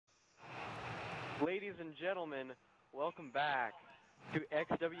Ladies and gentlemen, welcome back to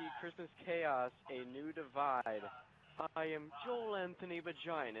XW Christmas Chaos, A New Divide. I am Joel Anthony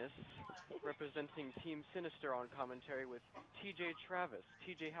Vaginas, representing Team Sinister on commentary with TJ Travis.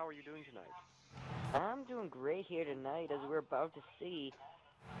 TJ, how are you doing tonight? I'm doing great here tonight as we're about to see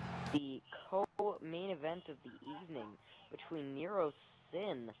the co-main event of the evening between Nero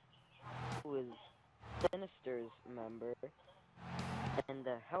Sin, who is Sinister's member, and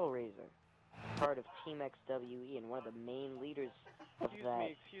Hellraiser, part of Team XWE and one of the main leaders of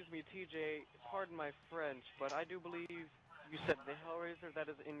Excuse me, TJ, pardon my French, but I do believe you said the Hellraiser. That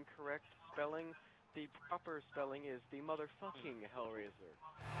is incorrect spelling. The proper spelling is the motherfucking Hellraiser.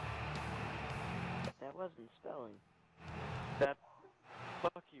 That wasn't spelling.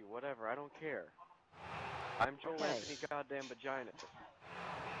 Fuck you, whatever, I don't care. I'm Joel Anthony Goddamn Vaginas.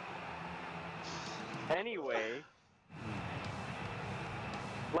 Anyway,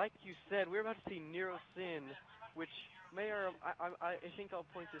 like you said, we're about to see Nero Sin, which I think I'll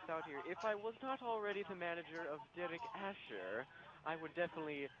point this out here. If I was not already the manager of Derek Asher, I would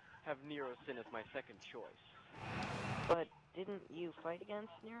definitely have Nero Sin as my second choice. But didn't you fight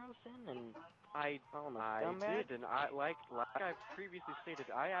against Nero Sin and I did, and like I previously stated,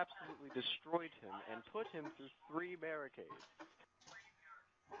 I absolutely destroyed him and put him through 3 barricades.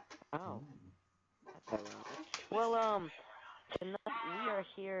 Oh. That's ironic. Well, tonight we are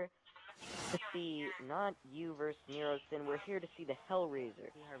here to see not you versus Nero Sin, we're here to see the Hellraiser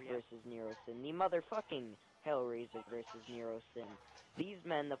versus Nero Sin. The motherfucking Hellraiser versus Nero Sin. These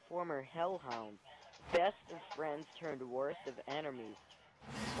men, the former Hellhounds, best of friends turned worst of enemies.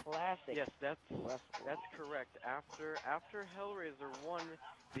 Classic. Yes, that's correct. After Hellraiser won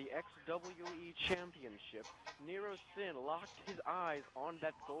the XWE Championship, Nero Sin locked his eyes on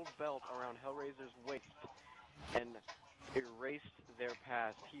that gold belt around Hellraiser's waist and erased their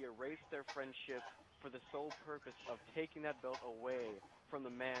past. He erased their friendship for the sole purpose of taking that belt away from the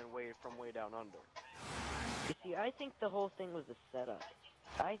man from way down under. You see, I think the whole thing was a setup.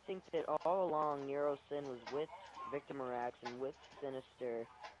 I think that all along Nero Sin was with Victor Marax and with Sinister,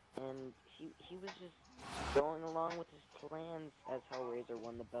 and he was just going along with his plans as Hellraiser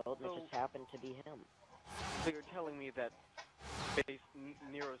won the belt, and it just happened to be him. So you're telling me that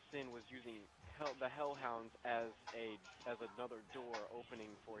Nero Sin was using the Hellhounds as another door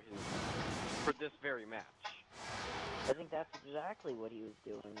opening for this very match? I think that's exactly what he was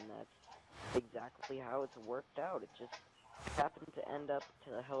doing, and that's exactly how it's worked out. It just happened to end up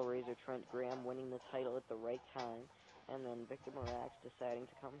to the Hellraiser Trent Graham winning the title at the right time, and then Victor Marax deciding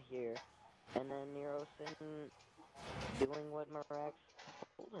to come here, and then Nero Sin doing what Marax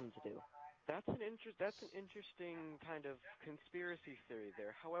told him to do. That's an interesting kind of conspiracy theory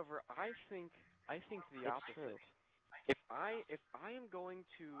there. However, I think the opposite. True. If I am going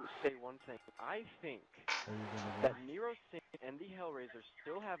to say one thing, I think that Nero Sin and the Hellraiser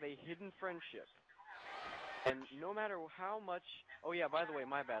still have a hidden friendship. And no matter how much... Oh yeah, by the way,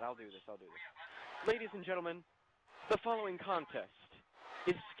 my bad, I'll do this. Ladies and gentlemen, the following contest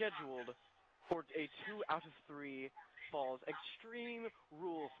is scheduled for a 2 out of 3 falls Extreme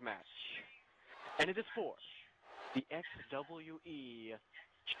Rules match. And it is for the XWE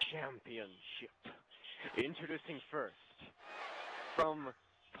Championship. Introducing first, from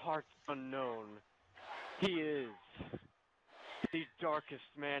parts unknown, he is the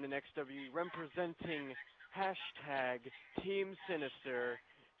darkest man in XWE, representing hashtag Team Sinister,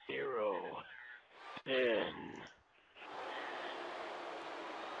 Nero Sin.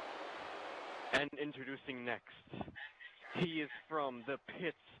 And introducing next, he is from the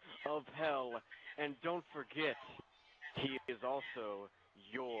pits of hell, and don't forget, he is also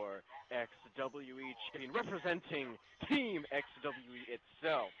your XWE champion, representing Team XWE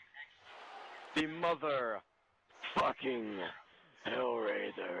itself, the motherfucking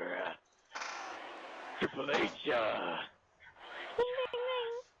Hellraiser, Triple H.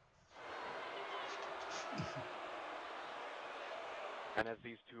 And as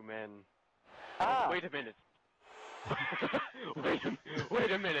these two men... Wait a minute.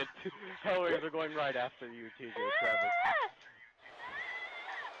 Wait a minute. Hellraiser going right after you, TJ Travis.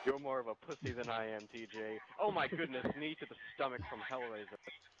 You're more of a pussy than I am, TJ. Oh my goodness, knee to the stomach from Hellraiser.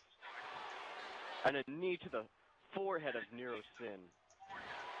 And a knee to the forehead of Nero Sin.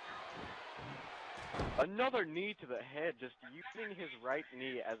 Another knee to the head, just using his right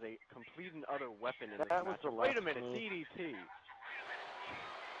knee as a complete and utter weapon in this match. Wait a minute, DDT.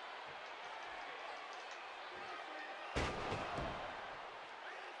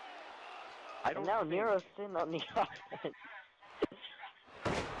 Now Nero Sin on the offense.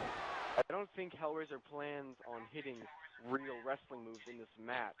 I don't think Hellraiser plans on hitting real wrestling moves in this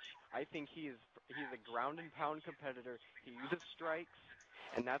match. I think he's a ground and pound competitor. He uses strikes,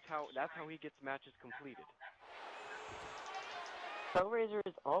 and that's how he gets matches completed. Hellraiser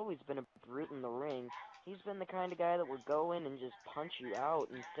has always been a brute in the ring. He's been the kind of guy that would go in and just punch you out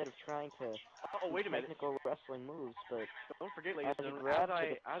instead of trying to wait a minute. technical wrestling moves. But don't forget, ladies and gentlemen, as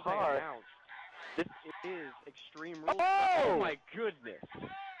I announced, this is Extreme Rules. Oh my goodness!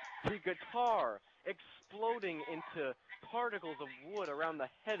 The guitar exploding into particles of wood around the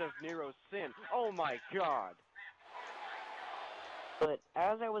head of Nero Sin. Oh my god! But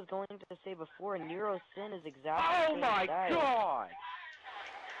as I was going to say before, Nero Sin is exactly oh my god!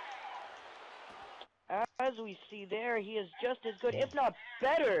 As we see there, he is just as good, if not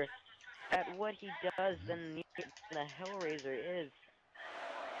better, at what he does than the Hellraiser is.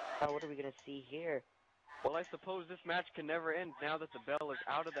 What are we gonna see here? Well, I suppose this match can never end now that the bell is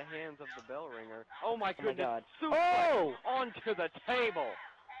out of the hands of the bell ringer. Oh my goodness! Oh my God. Suplex onto the table!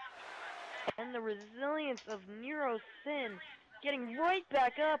 And the resilience of Nero Sin getting right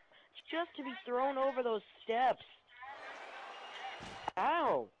back up just to be thrown over those steps.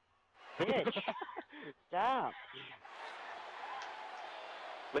 Ow! Bitch! Stop!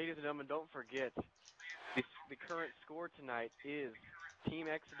 Ladies and gentlemen, don't forget, the current score tonight is Team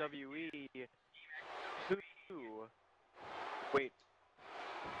XWE 2. Wait,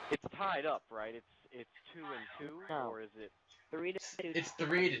 it's tied up, right? It's 2-2, no. or is it 3-2? It's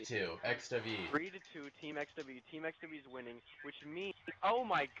 3-2, XWE. 3-2, Team XWE. Team XWE is winning, which means, oh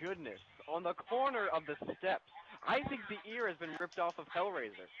my goodness, on the corner of the steps, I think the ear has been ripped off of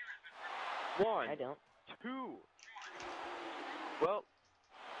Hellraiser. 1, I don't. 2. Well,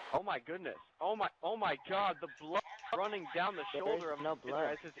 oh my goodness. Oh my god, the blood running down the shoulder of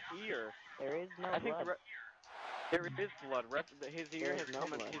his ear. There is no I think blood. there is blood. His ear has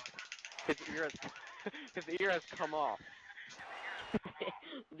come his ear has come off.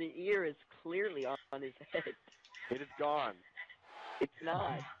 The ear is clearly on his head. It is gone. It's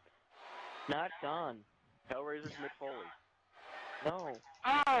not. Not gone. Hellraiser's Mick Foley. No.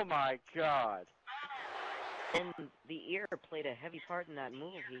 Oh my god. And the ear played a heavy part in that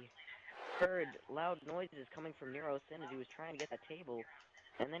move. He heard loud noises coming from Nero Sin as he was trying to get that table,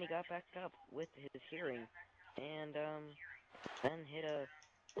 and then he got back up with his hearing, and then hit a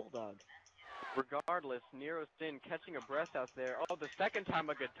bulldog. Regardless, Nero Sin catching a breath out there. Oh, the second time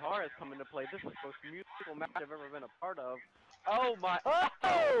a guitar has come into play. This is the most musical match I've ever been a part of. Oh my!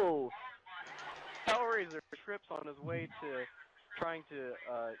 Oh! Hellraiser trips on his way to trying to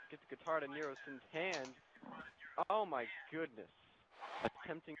get the guitar to Nero Sin's hand. Oh my goodness.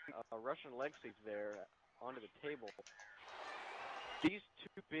 Attempting a Russian leg sweep there onto the table. These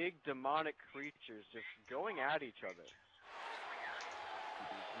two big demonic creatures just going at each other.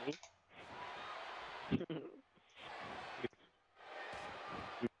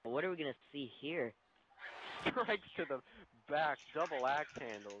 What are we gonna see here? Strikes to the back, double axe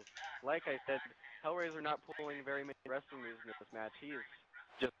handles. Like I said, Hellraiser not pulling very many wrestling moves in this match. He is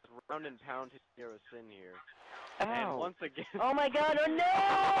just round and pound his Nero Sin here. Ow. And once again... Oh my god, oh no!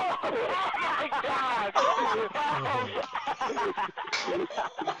 Oh my god!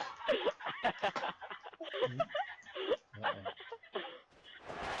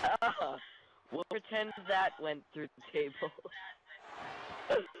 We'll pretend that went through the table.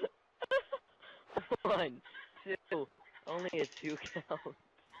 1, 2, only a 2 count.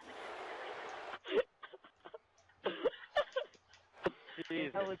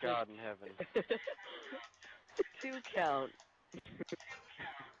 Jesus God in heaven. 2 count.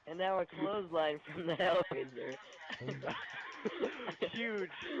 And now a clothesline from the Hellraiser.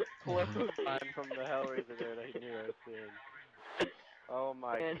 Huge clothesline from the Hellraiser there to Nero Sin. Oh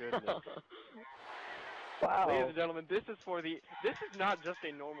my goodness. Wow. Ladies and gentlemen, this is not just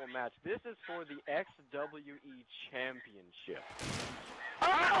a normal match. This is for the XWE Championship.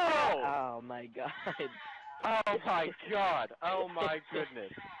 Oh! Oh my god. Oh my god. Oh my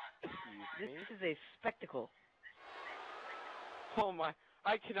goodness. This is a spectacle. Oh my,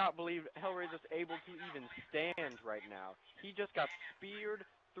 I cannot believe Hellraiser's able to even stand right now. He just got speared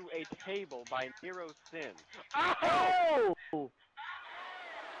through a table by Nero Sin. Oh!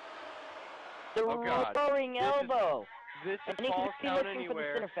 The roaring elbow. This is false count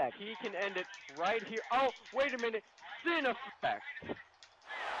anywhere. He can end it right here. Oh, wait a minute. Sin effect.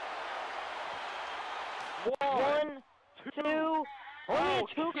 1, 2, only a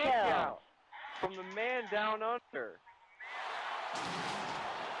 2 count. From the man down under.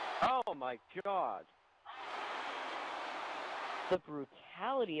 Oh my god. The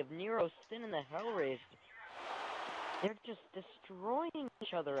brutality of Nero Sin and the Hellraiser. They're just destroying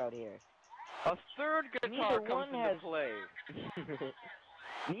each other out here. A third guitar comes into play.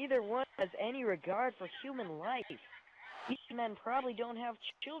 Neither one has any regard for human life. These men probably don't have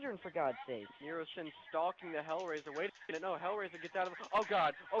children, for God's sake. Nero Sin stalking the Hellraiser. Wait a minute, no, Hellraiser gets out of the... Oh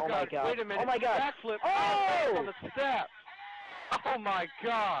god, Oh my God. Wait a minute. Oh my God. Backflip. Oh! On the steps. Oh my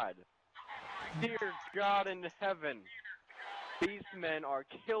god. Dear God in heaven. These men are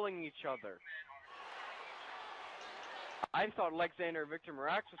killing each other. I thought Alexander Victor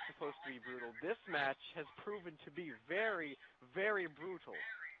Marax was supposed to be brutal. This match has proven to be very, very brutal.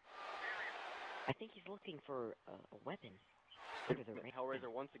 I think he's looking for a weapon.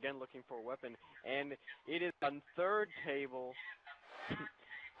 Hellraiser once again looking for a weapon, and it is on third table.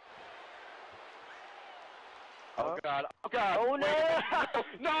 Oh god, oh god! Oh no!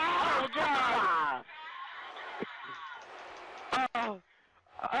 No! Oh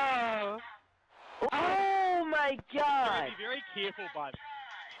god! Oh my god! Be very careful, bud.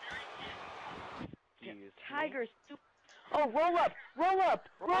 Tiger. Oh, roll up! Roll up!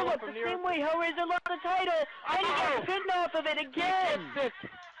 Roll up! The same way Hellraiser lost the title! And he got pinned off of it again!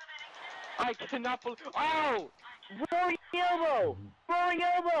 I cannot believe... Oh! Roaring elbow! Roaring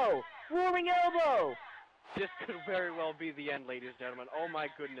elbow! Roaring elbow! This could very well be the end, ladies and gentlemen. Oh my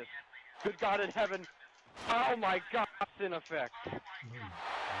goodness. Good God in heaven. Oh my God, Sin effect.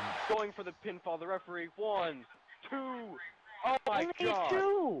 Going for the pinfall, the referee. 1, 2. Oh my God.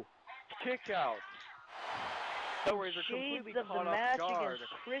 2! Kick out. Hellraiser completely caught off guard.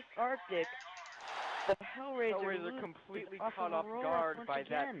 Chris Arctic. The Hellraiser completely caught off guard by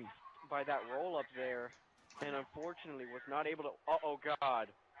that roll up there, and unfortunately was not able to. Oh god!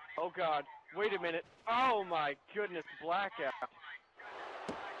 Oh god! Wait a minute! Oh my goodness! Blackout.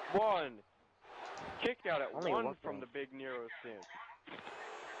 1. Kicked out at 1 from the big Nero Sin.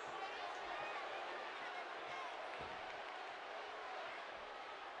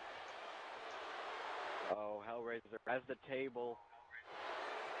 Oh, Hellraiser has the table.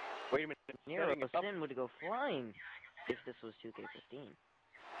 Wait a minute. Nero Sin would go flying if this was 2K15.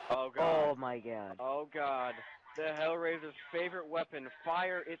 Oh god. Oh my god. Oh god. The Hellraiser's favorite weapon,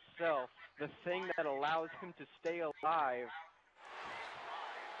 fire itself. The thing that allows him to stay alive.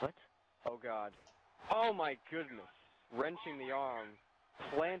 What? Oh god. Oh my goodness. Wrenching the arm.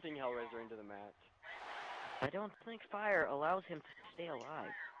 Planting Hellraiser into the mat. I don't think fire allows him to stay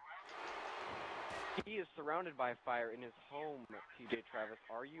alive. He is surrounded by fire in his home, TJ Travis.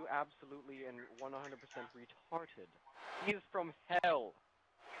 Are you absolutely and 100% retarded? He is from hell.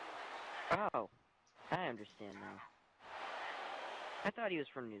 Oh, I understand now. I thought he was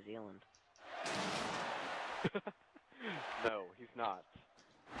from New Zealand. No, he's not.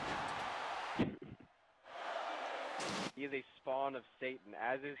 He is a spawn of Satan,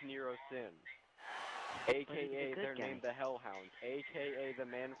 as is Nero Sin. AKA, they're named the Hellhounds. AKA, the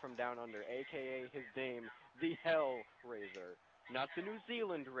man from down under. AKA, his name, the Hellraiser. Not the New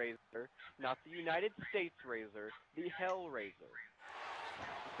Zealand Razor, not the United States Razor, the Hellraiser.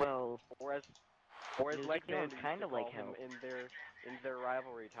 Well, or as Alexander kind of like him in their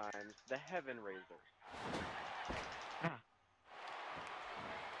rivalry times, the Heaven Razor.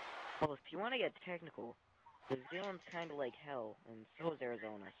 Well, if you want to get technical, New Zealand's kind of like hell, and so is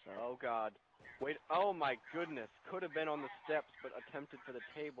Arizona, so... Oh god. Wait, oh my goodness. Could have been on the steps, but attempted for the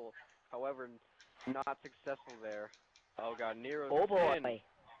table. However, not successful there. Oh god, Nero's Sin.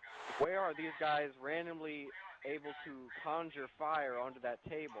 Where are these guys randomly able to conjure fire onto that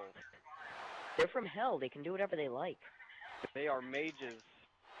table? They're from hell. They can do whatever they like. They are mages.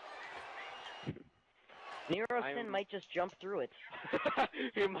 Nero Sin might just jump through it.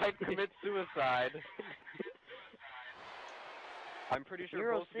 He might commit suicide. I'm pretty sure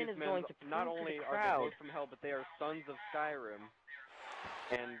Nero both Sin of these is men going to not prove only to the are they crowd. both from hell, but they are sons of Skyrim.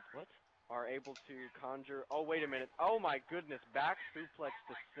 And are able to conjure... Oh, wait a minute. Oh my goodness. Back suplex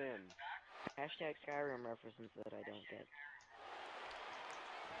to Sin. Hashtag Skyrim references that I don't get.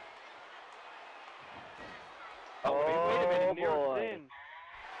 Oh, wait a minute. Nero boy. Sin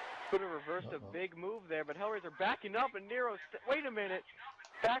could have reversed a big move there, but Hellraiser backing up and Nero... Wait a minute.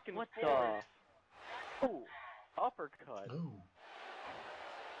 Back and forth. Ooh. Uppercut. Ooh.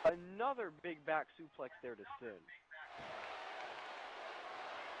 Another big back suplex there to Sin.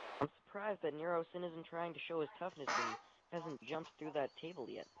 I'm surprised that Nero Sin isn't trying to show his toughness and hasn't jumped through that table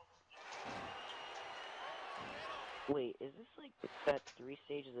yet. Wait, is this like that 3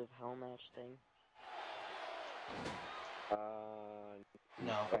 stages of hell match thing?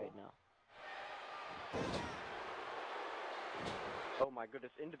 No. Right, no. Oh my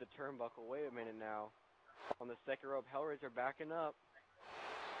goodness, into the turnbuckle. Wait a minute now. On the second rope, Hellraiser backing up.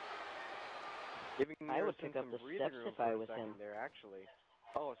 Giving I would Sin pick up some the breathing steps room if for I a was second him. there, actually.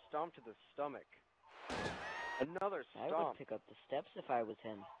 Oh, a stomp to the stomach. Another I stomp. would pick up the steps if I was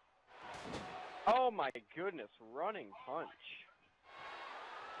him. Oh my goodness, running punch.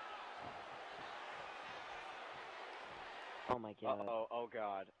 Oh my god. Uh-oh, oh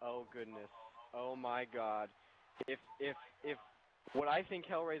god, oh goodness, oh my god. If what I think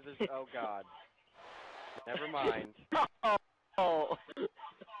Hellraiser's, oh god. Never mind. Oh!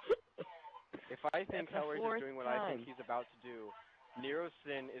 If I think That's the Hellraiser's fourth doing what I think time. he's about to do, Nero's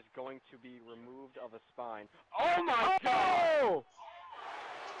sin is going to be removed of a spine. Oh my god! Oh!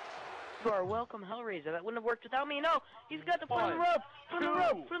 You are welcome, Hellraiser. That wouldn't have worked without me. No! He's got the front of the rope! Front of the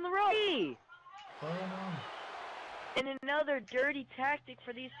rope! Front of the rope! And another dirty tactic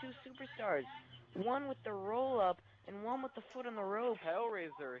for these two superstars. One with the roll-up, and one with the foot on the rope.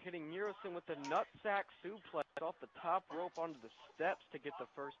 Hellraiser hitting Nerosin with the nutsack suplex off the top rope onto the steps to get the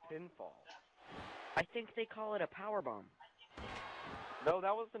first pinfall. I think they call it a powerbomb. No,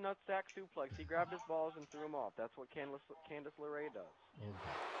 that was the nutsack suplex. He grabbed his balls and threw them off. That's what Candice LeRae does.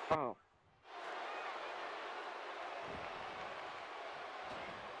 Oh.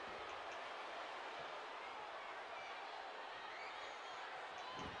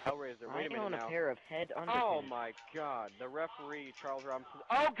 Hellraiser, wait a minute I own now. a pair of head underpins. Oh my god, the referee, Charles Robinson.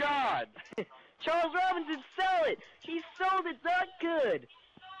 Oh god! Charles Robinson, sell it! He sold it not good!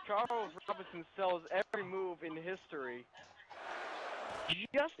 Charles Robinson sells every move in history.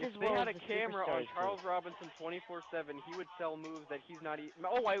 Just If as they well had as a the camera on superstars Charles do. Robinson 24/7, he would sell moves that he's not even.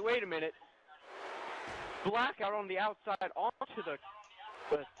 Oh, wait a minute. Blackout on the outside onto the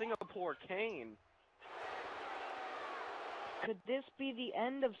Singapore cane. Could this be the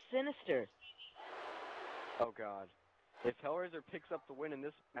end of Sinister? Oh god. If Hellraiser picks up the win in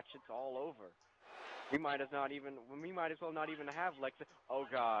this match, it's all over. We might as well not even have Lex. Oh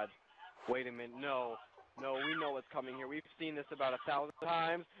god. Wait a minute. No, we know what's coming here. We've seen this about 1,000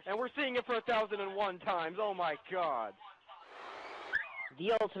 times, and we're seeing it for 1,001 times. Oh my god.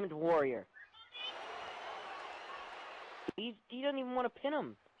 The Ultimate Warrior. He doesn't even want to pin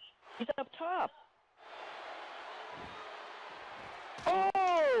him. He's up top.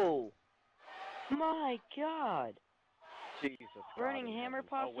 Oh! My god. Jesus. Burning God in hammer, heaven.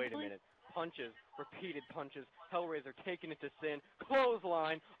 possibly? Oh, wait a minute. Punches. Repeated punches. Hellraiser taking it to Sin.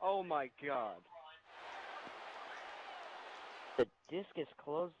 Clothesline. Oh my god. The discus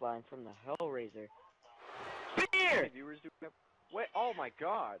clothesline from the Hellraiser. Spear! Viewers do have... Wait, oh my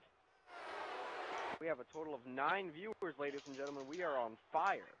god. We have a total of 9 viewers, ladies and gentlemen. We are on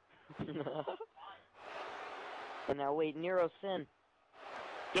fire. And now wait, Nero Sin.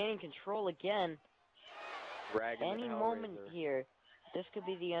 Gaining control again. Dragging Any the moment Hellraiser. here, this could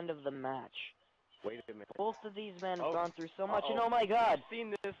be the end of the match. Wait a minute. Both of these men have Oh. gone through so much, and Uh-oh. oh my god! We've seen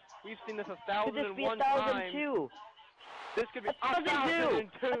this Could this be 1,001 times. 1,002? This could be 1,002!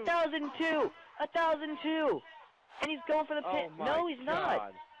 1,002. 1,002! 1,002! And he's going for the pin. Oh my No, he's not.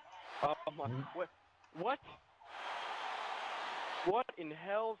 god. Oh my. What? What in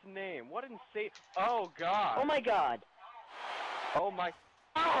hell's name? What insane? Oh god. Oh my god. Oh my.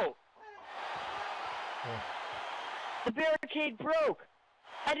 Oh! The barricade broke.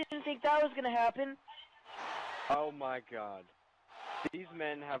 I didn't think that was gonna happen. Oh my god. These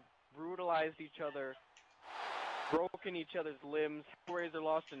men have brutalized each other, broken each other's limbs. Hellraiser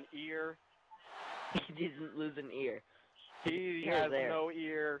lost an ear. He didn't lose an ear. He Here, has there. no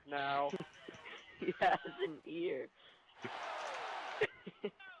ear now. He has an ear.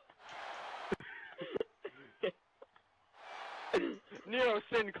 Nero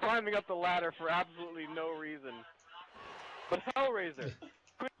Sin climbing up the ladder for absolutely no reason. But Hellraiser,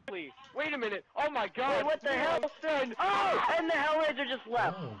 quickly, wait a minute, oh my god! Wait, what the hell? Sin! Oh! And the Hellraiser just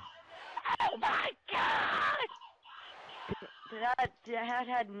left. Oh my god! That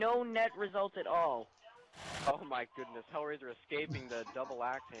had no net result at all. Oh my goodness, Hellraiser escaping the double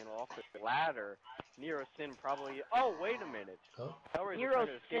axe handle off the ladder. Nero Sin probably... Oh, wait a minute. Oh. Hellraiser Nero trying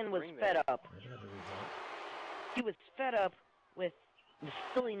to escape Sin the was ring fed there. up. I got the result. He was fed up with the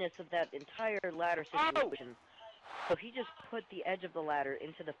silliness of that entire ladder situation. So he just put the edge of the ladder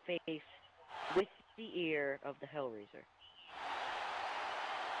into the face with the ear of the Hellraiser.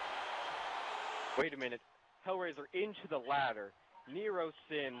 Wait a minute. Hellraiser into the ladder. Nero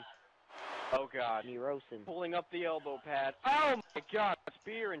Sin. Oh god. Nero Sin. Pulling up the elbow pad. Oh my god.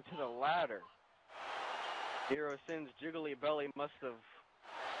 Spear into the ladder. Nero Sin's jiggly belly must have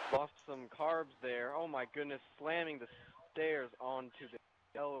lost some carbs there. Oh my goodness. Slamming the stairs onto the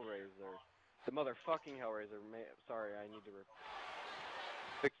Hellraiser. The motherfucking Hellraiser. Sorry, I need to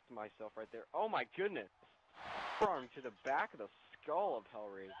fix myself right there. Oh my goodness. Arm to the back of the skull of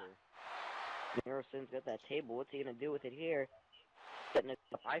Hellraiser. Nero Sin's got that table. What's he gonna do with it here?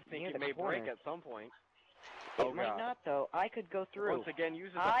 I think it may break at some point. It might not, though. I could go through. Once again,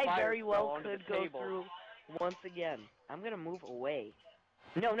 uses the I fire very well spell could onto the go table. through once again. I'm gonna move away.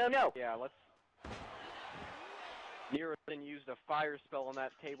 No, no, no! Yeah, let's... Nero then used a fire spell on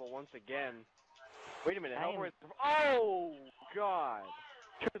that table once again. Wait a minute, Oh, God!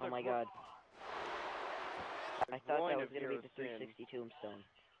 Oh my God. I thought that was gonna be the 360 tombstone.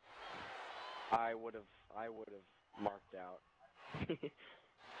 I would have marked out.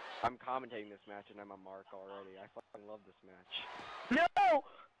 I'm commentating this match and I'm a mark already. I fucking love this match. No!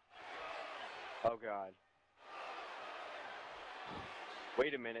 Oh God.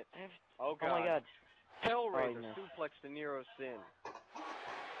 Wait a minute. Oh God. Oh my God. Hellraiser no. suplex to Nero's Sin.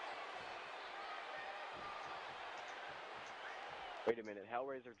 Wait a minute.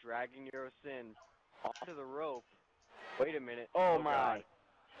 Hellraiser dragging Nero's Sin onto the rope. Wait a minute. Oh my. God.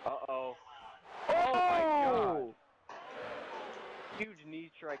 Uh-oh. Oh my God. Huge knee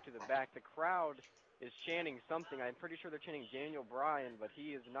strike to the back. The crowd is chanting something. I'm pretty sure they're chanting Daniel Bryan, but he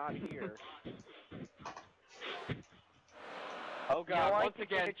is not here. Oh God, once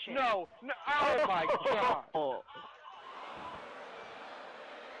again. No! No! Oh my God!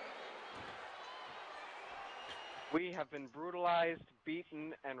 We have been brutalized,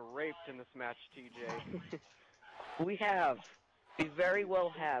 beaten, and raped in this match, TJ. We have. We very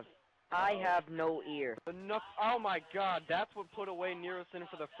well have. I have no ear. Oh my God, that's what put away Nero Sin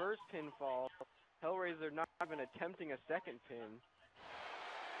for the first pinfall. Hellraiser not even attempting a second pin.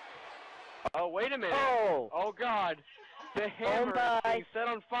 Oh, wait a minute. Oh God. The hammer is being set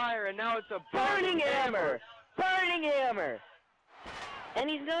on fire, and now it's a burning hammer! Burning hammer! And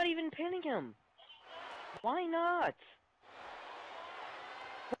he's not even pinning him. Why not?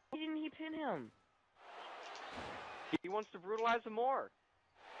 Why didn't he pin him? He wants to brutalize him more.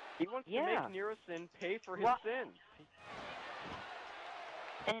 He wants to make Nero Sin pay for his sins.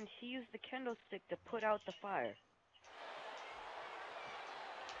 And he used the kendo stick to put out the fire.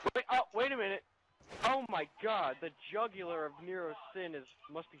 Wait a minute. Oh my God, the jugular of Nero Sin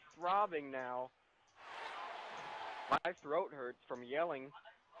must be throbbing now. My throat hurts from yelling.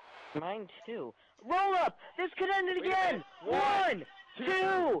 Mine too. Roll up! This could end it again! 1,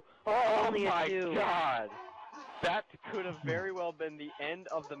 2! Oh, only a 2. Oh my God! That could have very well been the end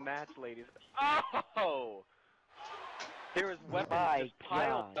of the match, ladies. Oh! There is weapons just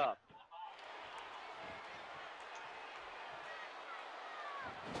piled up.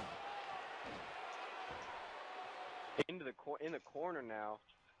 In the corner now.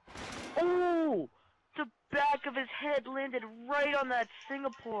 Oh! The back of his head landed right on that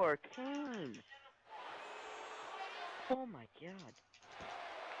Singapore cane. Oh my God.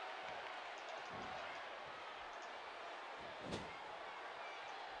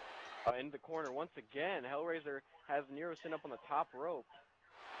 In the corner once again, Hellraiser has Nero Sin up on the top rope.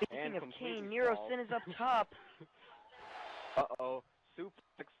 Speaking of cane, Nero Sin is up top. Uh-oh.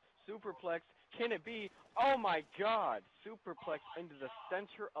 Superplex. Can it be? Oh my God! Superplex into the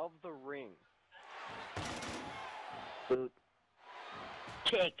center of the ring. Boot.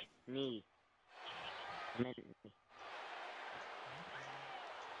 Kick. Knee.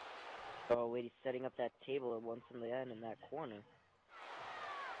 Oh wait, he's setting up that table at once in the end in that corner.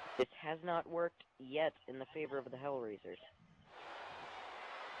 This has not worked yet in the favor of the Hellraisers.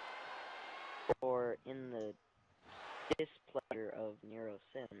 Or in the displeasure of Nero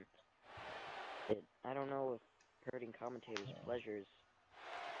Sin. I don't know if hurting commentators pleasures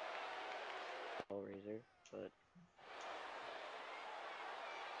Hellraiser, but...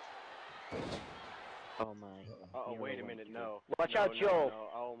 Oh my. Uh-oh, wait a minute, no. Watch out, Joel! No.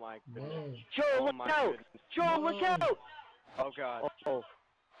 Oh my goodness. Joel, look out! Joel, look out! Oh God. Oh.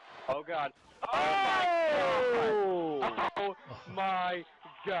 Oh God. Oh my God! Oh my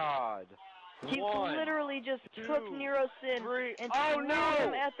God! He literally just took Nero Sin and threw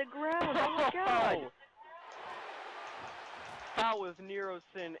him at the ground. Oh my God! How was Nero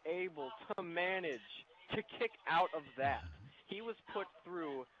Sin able to manage to kick out of that? He was put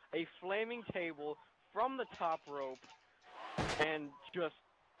through a flaming table from the top rope and just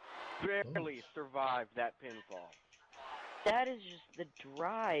barely survived that pinfall. That is just the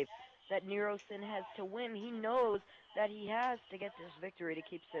drive that Nero Sin has to win. He knows that he has to get this victory to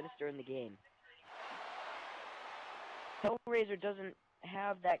keep Sinister in the game. Hellraiser doesn't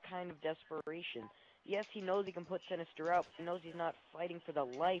have that kind of desperation. Yes, he knows he can put Sinister out, but he knows he's not fighting for the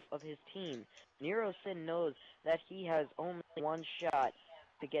life of his team. Nero Sin knows that he has only one shot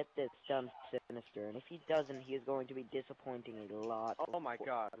to get this done for Sinister, and if he doesn't, he is going to be disappointing a lot of my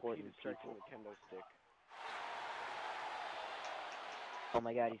God, important people. people. The kendo stick. Oh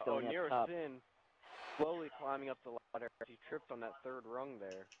my God, he's going up Nero top. Sin. slowly climbing up the ladder as he tripped on that third rung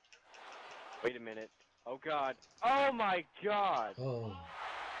there. Wait a minute. Oh god. Oh my god! Oh.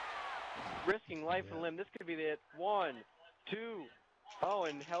 Risking life and limb. This could be it. 1, 2. Oh,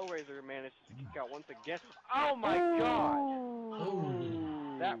 and Hellraiser manages to kick out once again. Oh my god!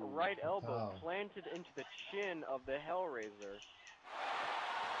 Oh. That right elbow Wow. planted into the chin of the Hellraiser.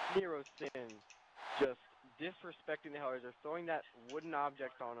 Nero Sin just disrespecting the Hellraiser, throwing that wooden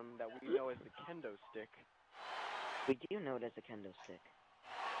object on him that we know as the kendo stick. We do know it as a kendo stick.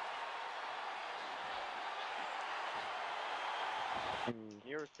 And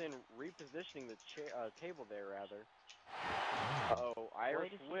Nero Sin repositioning the table there, rather. Uh-oh,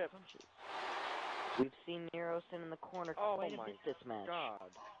 Irish whip. punches. We've seen Nero Sin in the corner quite a bit this match.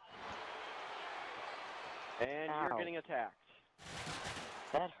 God. And Ow. you're getting attacked.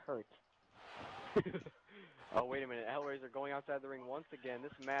 That hurt. Oh, wait a minute. Hellraiser going outside the ring once again.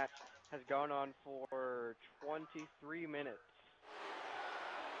 This match has gone on for 23 minutes.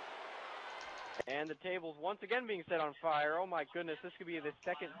 And the table's once again being set on fire. Oh my goodness, this could be the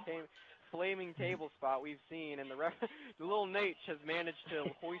second flaming table spot we've seen, and the little Nate has managed to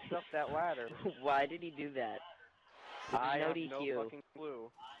hoist up that ladder. Why did he do that? I have no no fucking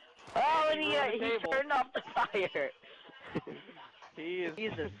clue. Oh, and he turned off the fire!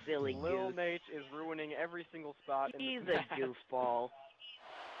 He's a silly Lil goose. Nate is ruining every single spot in He's this a goofball.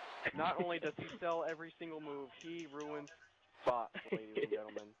 Not only does he sell every single move, he ruins spots, ladies and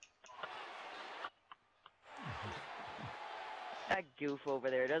gentlemen. That goof over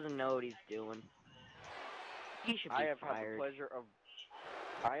there doesn't know what he's doing. He should be I have fired.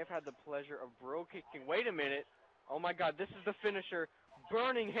 had the pleasure of bro kicking. Wait a minute. Oh my god, this is the finisher.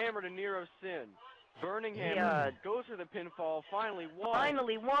 Burning hammer to Nero Sin. Burning hammer goes for the pinfall. Finally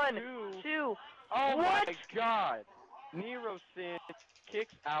one. Two. Oh what? My god. Nero Sin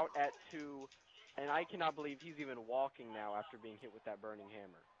kicks out at 2, and I cannot believe he's even walking now after being hit with that burning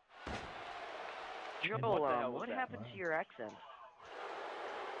hammer. Joel, what happened to your accent?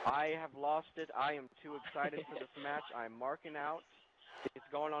 I have lost it. I am too excited for this match. I'm marking out. It's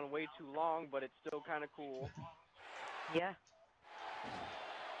going on way too long, but it's still kind of cool. Yeah.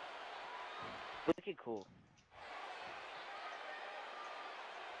 Wicked cool.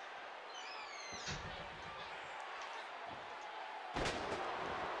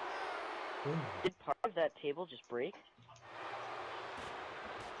 Did part of that table just break?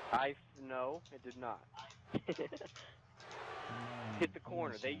 No, it did not. Hit the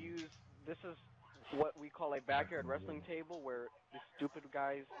corner. They use, this is what we call a backyard wrestling table, where the stupid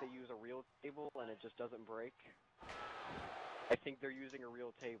guys, they use a real table and it just doesn't break. I think they're using a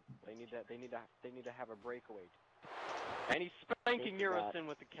real table. They need to have a breakaway. And he's spanking Nero Sin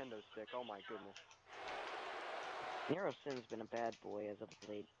with the kendo stick. Oh my goodness. Nero Sin's been a bad boy as of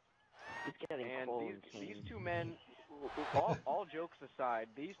late. He's getting cold and these two men, all jokes aside,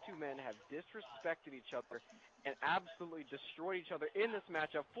 these two men have disrespected each other and absolutely destroyed each other in this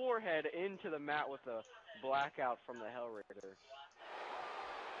matchup. Forehead into the mat with a blackout from the Hellraiser.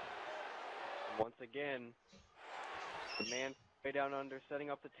 Once again, the man way down under,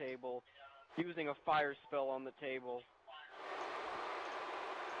 setting up the table, using a fire spell on the table.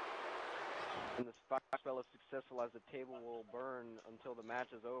 And this fire spell is successful, as the table will burn until the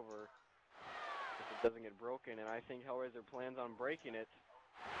match is over if it doesn't get broken, and I think Hellraiser plans on breaking it.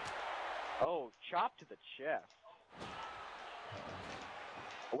 Oh, chop to the chest.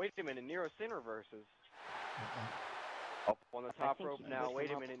 Oh, wait a minute, Nero Sin reverses. Up on the top rope now.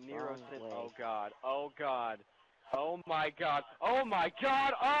 Wait a minute, Nero Sin. Oh god. Oh god. Oh my god. Oh my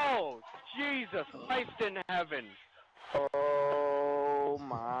god. Oh, Jesus Christ in heaven. Oh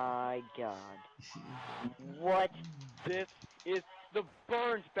my god. What? This is the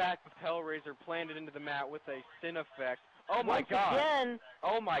burns back with Hellraiser planted into the mat with a sin effect. Oh my god. Again?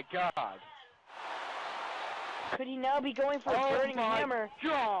 Oh my god. Could he now be going for a burning hammer? Oh my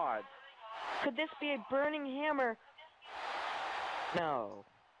god. Could this be a burning hammer? No.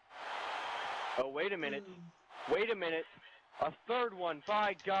 Oh, wait a minute. Wait a minute. A third one.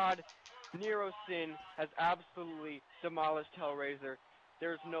 By God, Nero Sin has absolutely demolished Hellraiser.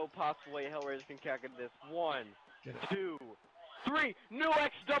 There's no possible way Hellraiser can catch this. 1, 2, 3. New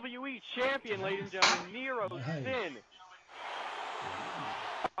XWE champion, ladies and gentlemen, Nero Sin.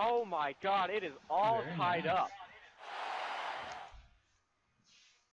 Oh my god, it is all tied up.